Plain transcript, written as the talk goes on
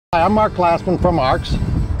Hi, I'm Marc Glassman from Marc's.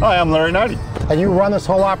 Hi, I'm Larry Knighty. And you run this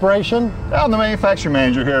whole operation? I'm the manufacturing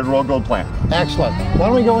manager here at Royal Gold Plant. Excellent. Why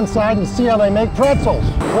don't we go inside and see how they make pretzels?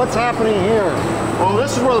 What's happening here? Well,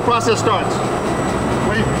 this is where the process starts.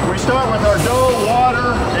 We start with our dough,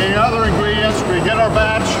 water, and other ingredients. We get our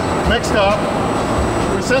batch mixed up.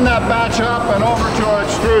 We send that batch up and over to our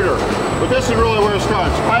extruder. But this is really where it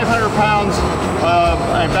starts. 500 pounds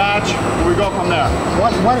a batch. We go from there.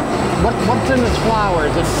 What's in this flour?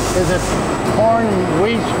 Is it corn,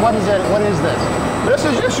 wheat? What is it? What is this? This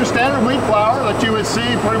is just your standard wheat flour that you would see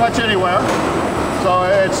pretty much anywhere. So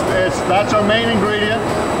that's our main ingredient.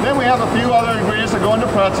 Then we have a few other ingredients that go into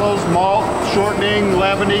pretzels: malt, shortening,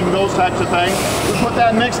 leavening, those types of things. We put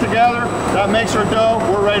that mix together. That makes our dough.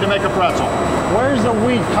 We're ready to make a pretzel. Where does the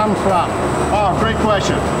wheat come from? Oh, great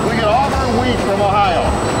question. We get all of our wheat from Ohio.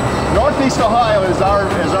 Northeast Ohio is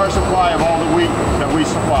our supply of all the wheat that we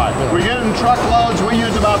supply. We get it in truckloads. We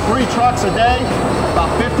use about 3 trucks a day, about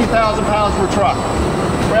 50,000 pounds per truck.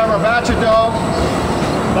 We have our batch of dough.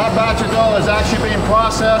 That batch of dough is actually being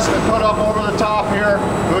processed and put up over the top here,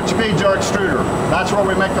 which feeds our extruder. That's where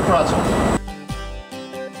we make the pretzel.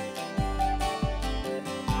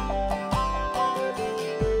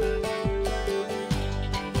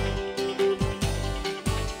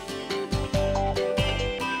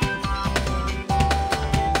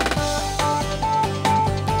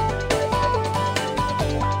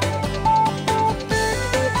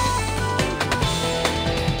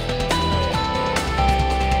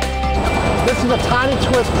 This is a tiny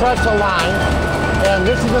twist pretzel line, and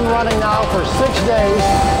this has been running now for 6 days,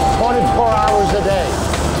 24 hours a day.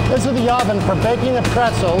 This is the oven for baking the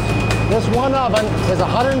pretzels. This one oven is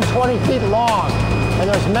 120 feet long, and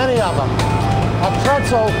there's many of them. A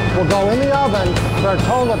pretzel will go in the oven for a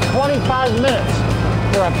total of 25 minutes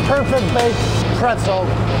for a perfect baked pretzel.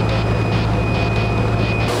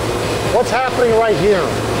 What's happening right here?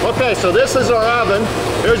 Okay, so this is our oven.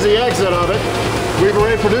 Here's the exit of it. We've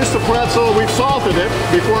already produced the pretzel. We've salted it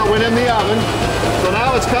before it went in the oven. So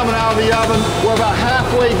now it's coming out of the oven. We're about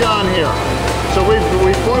halfway done here. So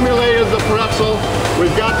we've formulated the pretzel.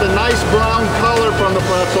 We've got the nice brown color from the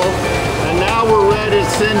pretzel, and now we're ready to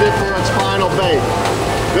send it for its final bake.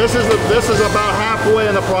 This is about halfway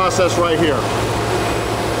in the process right here.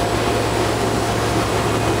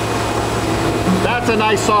 That's a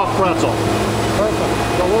nice soft pretzel. Perfect.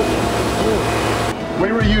 Delicious. We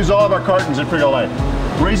reuse all of our cartons at Frito-Lay.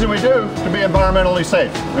 The reason we do, to be environmentally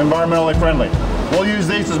safe, environmentally friendly. We'll use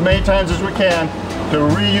these as many times as we can to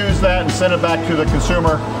reuse that and send it back to the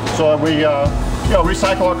consumer so that we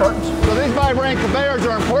recycle our cartons. So these vibrating conveyors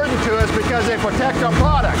are important to us because they protect our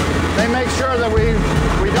product. They make sure that we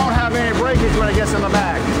don't have any breakage when it gets in the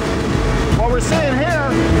bag. What we're seeing here,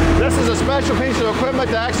 this is a special piece of equipment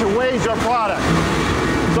that actually weighs our product.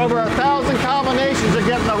 It's over 1,000 combinations of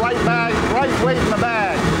getting the right weight in the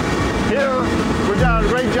bag. Here, we've done a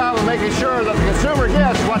great job of making sure that the consumer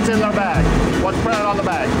gets what's in their bag, what's printed on the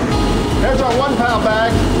bag. Here's our 1 pound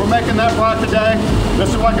bag. We're making that product today.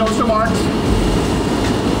 This is what goes to Marc's.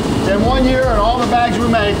 In 1 year, and all the bags we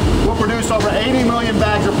make, we'll produce over 80 million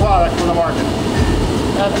bags of product for the market.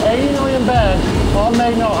 And 80 million bags, all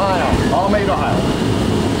made in Ohio. All made in Ohio.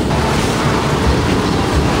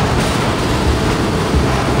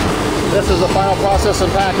 This is the final process in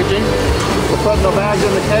packaging. We're putting the bags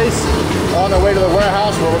in the case on their way to the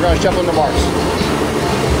warehouse where we're going to ship them to Marc's.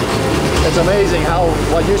 It's amazing how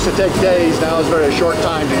what used to take days now is very short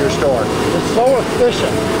time to your store. It's so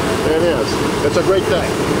efficient. It is. It's a great thing.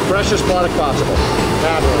 Freshest product possible.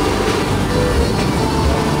 Fabulous.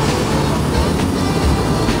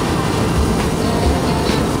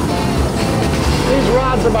 These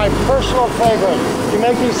rods are my personal favorite. You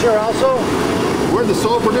make these here also? We're the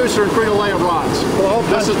sole producer in Frito-Lay of rods. For the whole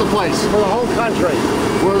country. This is the place. For the whole country.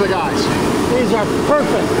 We're the guys. These are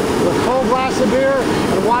perfect with a cold glass of beer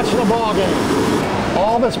and watching a ball game.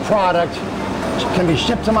 All this product can be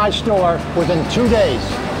shipped to my store within 2 days.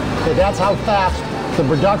 Okay, that's how fast the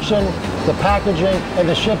production, the packaging, and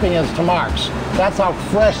the shipping is to Marc's. That's how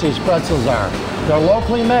fresh these pretzels are. They're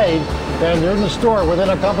locally made, and they're in the store within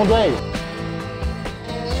a couple days.